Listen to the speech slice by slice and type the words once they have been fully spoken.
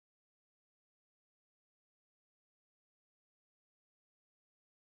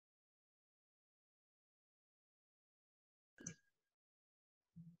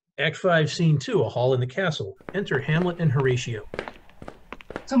Act 5, Scene 2, a hall in the castle. Enter Hamlet and Horatio.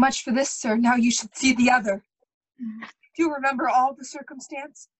 So much for this, sir. Now you should see the other. Do you remember all the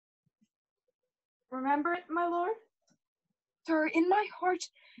circumstance? Remember it, my lord? Sir, in my heart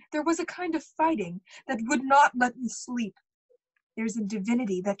there was a kind of fighting that would not let me sleep. There's a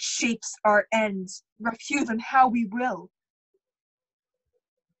divinity that shapes our ends, refuse them how we will.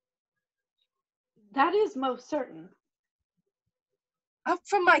 That is most certain. Up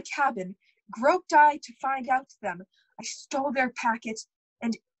from my cabin, groped I to find out them. I stole their packet,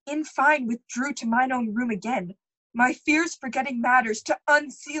 and in fine withdrew to mine own room again, my fears forgetting matters to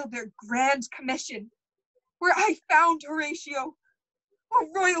unseal their grand commission, where I found Horatio, a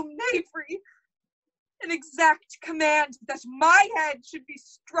royal knavery, an exact command that my head should be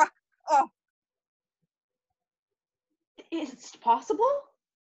struck off. Is it possible?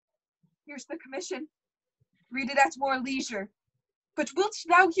 Here's the commission. Read it at more leisure. But wilt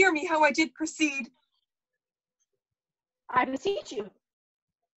thou hear me how I did proceed? I beseech you.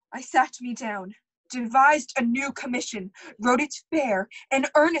 I sat me down, devised a new commission, wrote it fair, an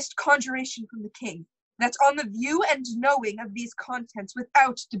earnest conjuration from the king, that on the view and knowing of these contents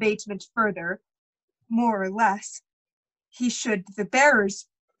without debatement further, more or less, he should the bearers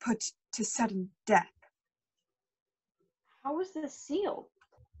put to sudden death. How was this sealed?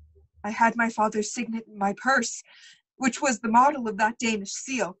 I had my father's signet in my purse, which was the model of that Danish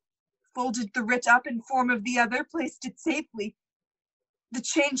seal, folded the writ up in form of the other, placed it safely, the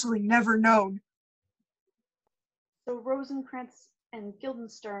changeling never known. So Rosencrantz and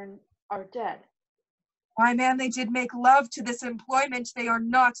Guildenstern are dead. Why, man, they did make love to this employment, they are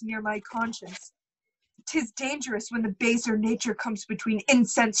not near my conscience. 'Tis dangerous when the baser nature comes between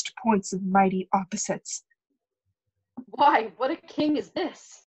incensed points of mighty opposites. Why, what a king is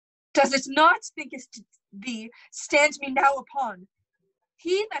this? Does it not, thinkest thee, stand me now upon?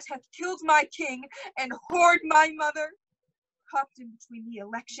 He that hath killed my king and whored my mother, caught in between the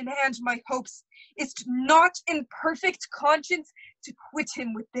election and my hopes, is't not in perfect conscience to quit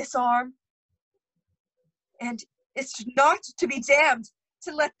him with this arm? And is't not to be damned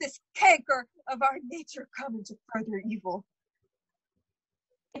to let this canker of our nature come into further evil?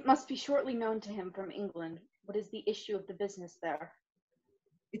 It must be shortly known to him from England. What is the issue of the business there?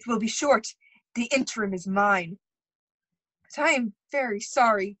 It will be short. The interim is mine. But I am very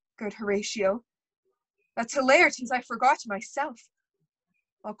sorry, good Horatio. That's hilarities I forgot myself.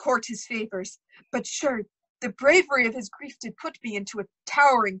 I'll court his favors, but sure, the bravery of his grief did put me into a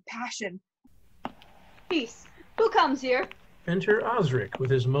towering passion. Peace. Who comes here? Enter Osiric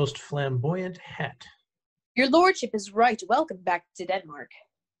with his most flamboyant hat. Your lordship is right. Welcome back to Denmark.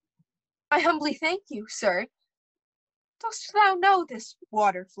 I humbly thank you, sir. Dost thou know this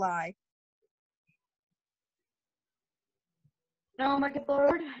waterfly? No, my good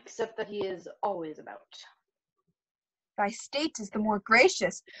lord, except that he is always about. Thy state is the more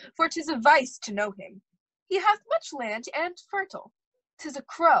gracious, for 'tis a vice to know him. He hath much land and fertile. 'Tis a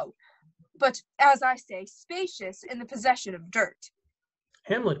crow, but, as I say, spacious in the possession of dirt.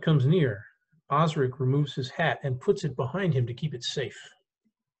 Hamlet comes near. Osiric removes his hat and puts it behind him to keep it safe.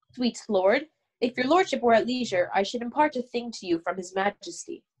 Sweet lord, if your lordship were at leisure, I should impart a thing to you from his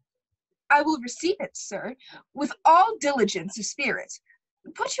majesty. I will receive it, sir, with all diligence of spirit.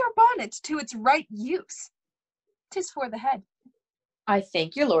 Put your bonnet to its right use. 'Tis for the head. I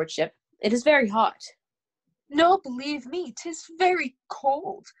thank your lordship. It is very hot. No, believe me, 'tis very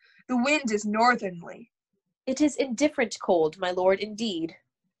cold. The wind is northernly. It is indifferent cold, my lord, indeed.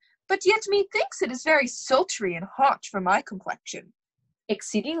 But yet methinks it is very sultry and hot for my complexion.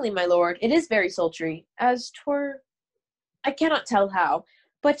 Exceedingly, my lord, it is very sultry, as 'twere... I cannot tell how,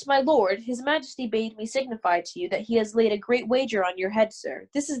 but, my lord, his majesty bade me signify to you that he has laid a great wager on your head, sir.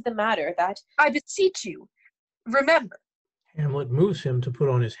 This is the matter, that... I beseech you, remember. Hamlet moves him to put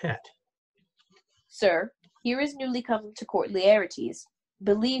on his hat. Sir, here is newly come to court Laertes.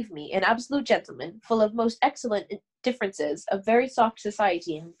 Believe me, an absolute gentleman, full of most excellent differences, of very soft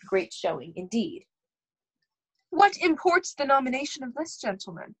society and great showing, indeed. What imports the nomination of this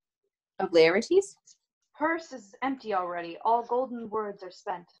gentleman? Of Laertes? Purse is empty already. All golden words are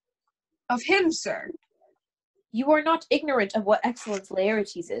spent. Of him, sir. You are not ignorant of what excellence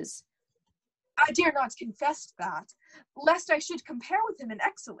Laertes is. I dare not confess that, lest I should compare with him in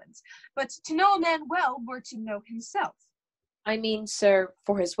excellence, but to know a man well were to know himself. I mean, sir,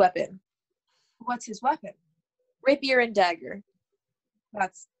 for his weapon. What's his weapon? Rapier and dagger.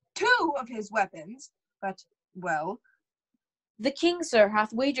 That's two of his weapons, but, well... The king, sir,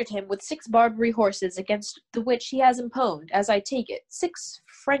 hath wagered him with 6 Barbary horses, against the which he has imponed, as I take it, 6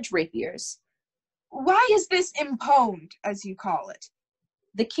 French rapiers. Why is this imponed, as you call it?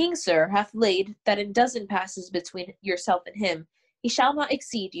 The king, sir, hath laid that in dozen passes between yourself and him, he shall not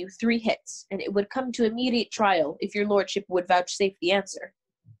exceed you 3 hits, and it would come to immediate trial if your lordship would vouchsafe the answer.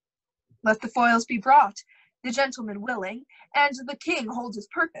 Let the foils be brought, the gentleman willing, and the king holds his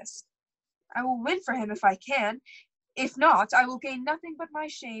purpose. I will win for him if I can. If not, I will gain nothing but my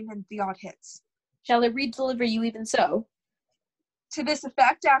shame and the odd hits. Shall I re-deliver you even so? To this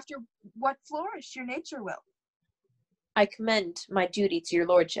effect, after what flourish your nature will. I commend my duty to your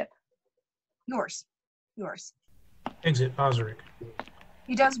lordship. Yours. Exit Osiric.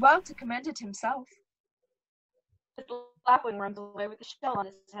 He does well to commend it himself. The lapwing runs away with the shell on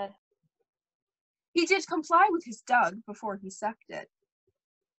his head. He did comply with his dug before he sucked it.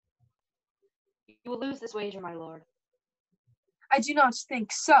 You will lose this wager, my lord. I do not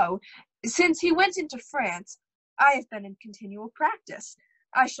think so. Since he went into France, I have been in continual practice.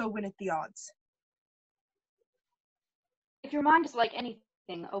 I shall win at the odds. If your mind is like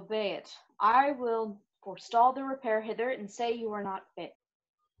anything, obey it. I will forestall the repair hither and say you are not fit.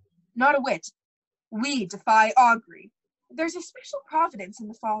 Not a whit. We defy augury. There's a special providence in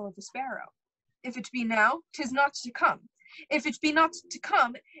the fall of a sparrow. If it be now, 'tis not to come. If it be not to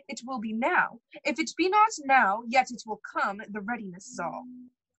come, it will be now. If it be not now, yet it will come. The readiness is all.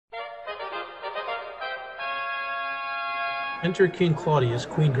 Enter King Claudius,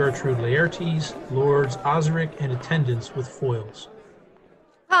 Queen Gertrude, Laertes, lords Osiric, and attendants with foils.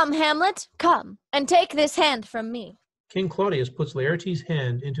 Come, Hamlet, come, and take this hand from me. King Claudius puts Laertes'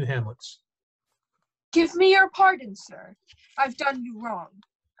 hand into Hamlet's. Give me your pardon, sir. I've done you wrong.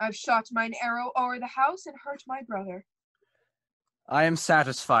 I've shot mine arrow o'er the house and hurt my brother. I am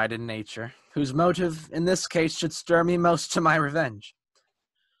satisfied in nature, whose motive in this case should stir me most to my revenge.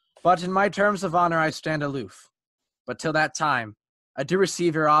 But in my terms of honor I stand aloof. But till that time, I do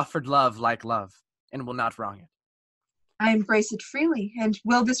receive your offered love like love, and will not wrong it. I embrace it freely, and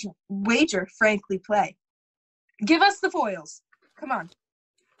will this wager frankly play. Give us the foils. Come on.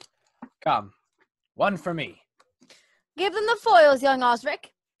 Come, one for me. Give them the foils, young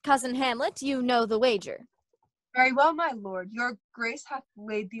Osric. Cousin Hamlet, you know the wager. Very well, my lord. Your grace hath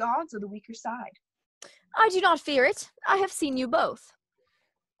laid the odds on the weaker side. I do not fear it. I have seen you both.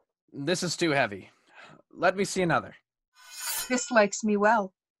 This is too heavy. Let me see another. This likes me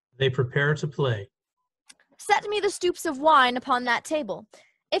well. They prepare to play. Set me the stoops of wine upon that table.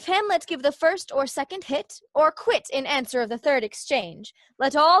 If Hamlet give the first or second hit, or quit in answer of the third exchange,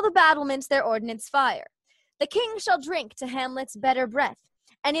 let all the battlements their ordnance fire. The king shall drink to Hamlet's better breath,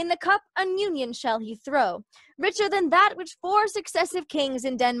 and in the cup an union shall he throw, richer than that which 4 successive kings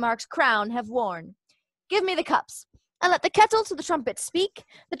in Denmark's crown have worn. Give me the cups, and let the kettle to the trumpet speak,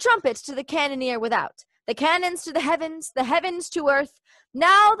 the trumpet to the cannoneer without, the cannons to the heavens to earth.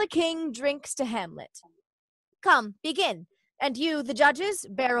 Now the king drinks to Hamlet. Come, begin, and you, the judges,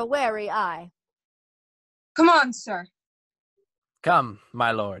 bear a wary eye. Come on, sir. Come,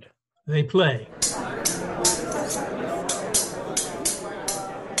 my lord. They play.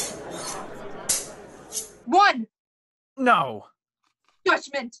 One. No.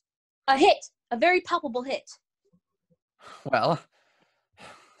 Judgment. A hit, a very palpable hit. Well,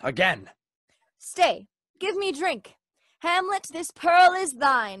 again. Stay, give me drink. Hamlet, this pearl is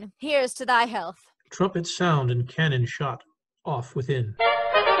thine. Here's to thy health. Trumpets sound and cannon shot off within.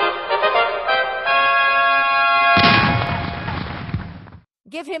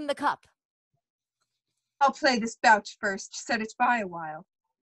 Give him the cup. I'll play this bout first. Set it by a while.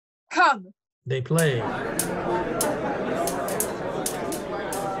 Come. They play.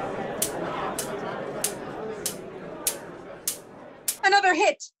 Another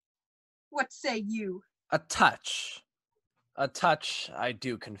hit. What say you? A touch. A touch, I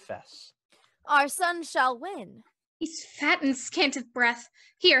do confess. Our son shall win. He's fat and scant of breath.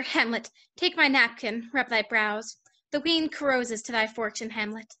 Here, Hamlet, take my napkin, rub thy brows. The wean corroses to thy fortune,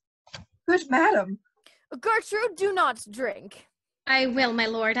 Hamlet. Good madam. Gertrude, do not drink. I will, my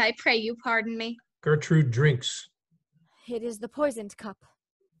lord, I pray you pardon me. Gertrude drinks. It is the poisoned cup.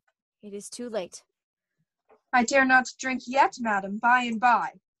 It is too late. I dare not drink yet, madam, by and by.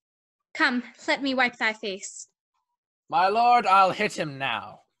 Come, let me wipe thy face. My lord, I'll hit him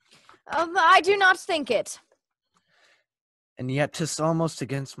now. I do not think it. And yet 'tis almost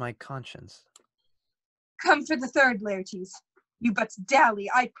against my conscience. Come for the third, Laertes. You but dally,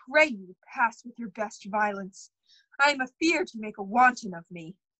 I pray you, pass with your best violence. I am afeard to make a wanton of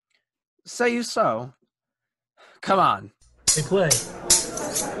me. Say you so? Come on. They play.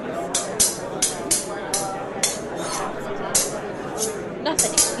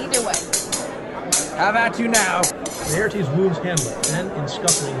 Nothing, either way. Have at you now. Laertes wounds Hamlet. Then, in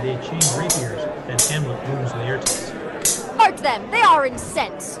scuffling, they exchange rapiers, and Hamlet wounds Laertes. Depart them! They are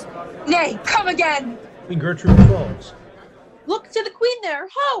incensed! Nay, come again! Queen Gertrude falls. Look to the queen there!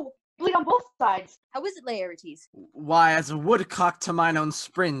 Ho! Bleed on both sides. How is it, Laertes? Why, as a woodcock to mine own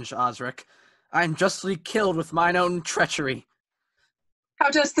springe, Osiric, I am justly killed with mine own treachery.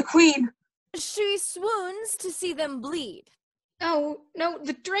 How does the queen? She swoons to see them bleed. Oh, no,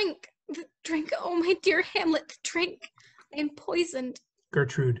 the drink. The drink. Oh, my dear Hamlet, the drink. I am poisoned.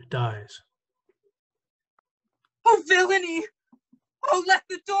 Gertrude dies. Oh, villainy! Oh, let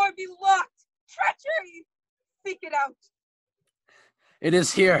the door be locked! Treachery! Seek it out! It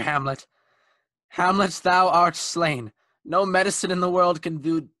is here, Hamlet. Hamlet, thou art slain. No medicine in the world can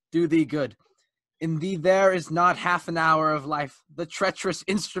do thee good. In thee there is not half an hour of life. The treacherous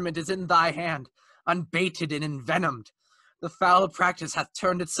instrument is in thy hand, unbaited and envenomed. The foul practice hath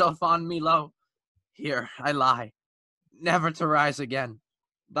turned itself on me, lo. Here I lie, never to rise again.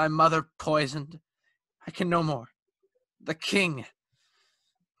 Thy mother poisoned. I can no more. The king's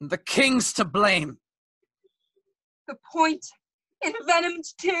to blame. The point, envenomed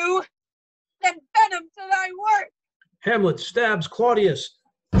too, then venom to thy work! Hamlet stabs Claudius.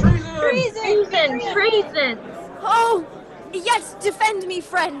 Treason! Treason! Oh, yet defend me,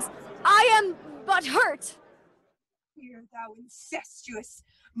 friends. I am but hurt. Here, thou incestuous,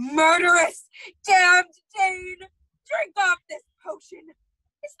 murderous, damned Dane! Drink off this potion!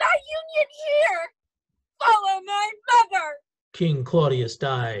 Is thy union here? Follow my mother! King Claudius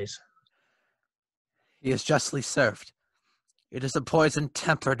dies. He is justly served. It is a poison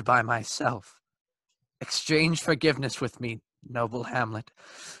tempered by myself. Exchange forgiveness with me, noble Hamlet.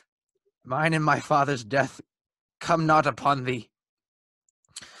 Mine and my father's death come not upon thee,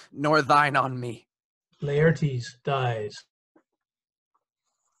 nor thine on me. Laertes dies.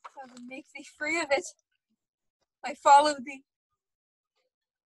 I will make thee free of it. I follow thee.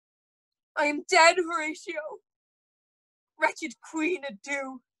 I am dead, Horatio. Wretched queen,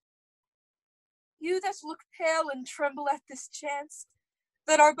 adieu. You that look pale and tremble at this chance,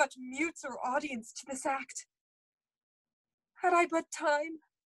 that are but mutes or audience to this act. Had I but time,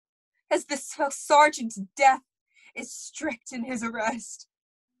 as this fell sergeant's death is strict in his arrest.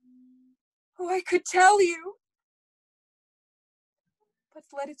 Oh, I could tell you. But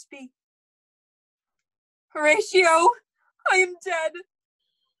let it be. Horatio, I am dead.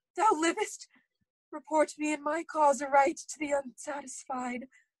 Thou livest. Report me and my cause aright to the unsatisfied.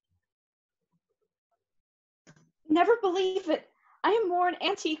 Never believe it. I am more an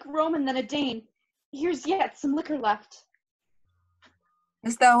antique Roman than a Dane. Here's yet some liquor left.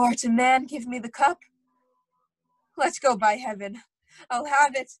 As thou art a man, give me the cup. Let's go, by heaven. I'll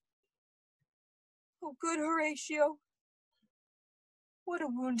have it. Oh, good Horatio. What a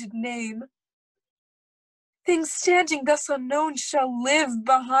wounded name. Things standing thus unknown shall live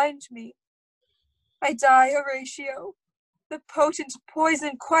behind me. I die, Horatio. The potent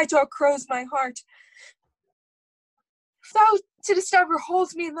poison quite o'ercrows my heart. If thou didst ever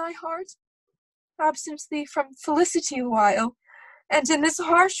hold me in thy heart, absent thee from felicity a while, and in this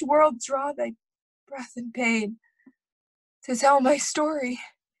harsh world draw thy breath in pain, to tell my story.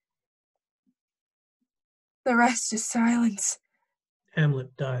 The rest is silence.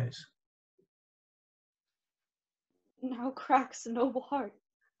 Hamlet dies. Now cracks a noble heart.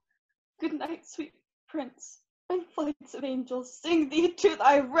 Good night, sweet prince, and flights of angels sing thee to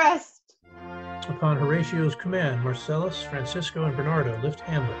thy rest. Upon Horatio's command, Marcellus, Francisco, and Bernardo lift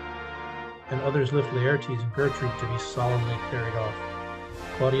Hamlet, and others lift Laertes and Gertrude to be solemnly carried off.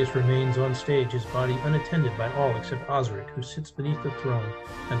 Claudius remains on stage, his body unattended by all except Osiric, who sits beneath the throne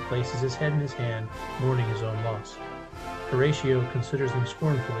and places his head in his hand, mourning his own loss. Horatio considers them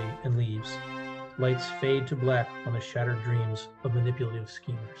scornfully and leaves. Lights fade to black on the shattered dreams of manipulative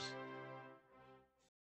schemers.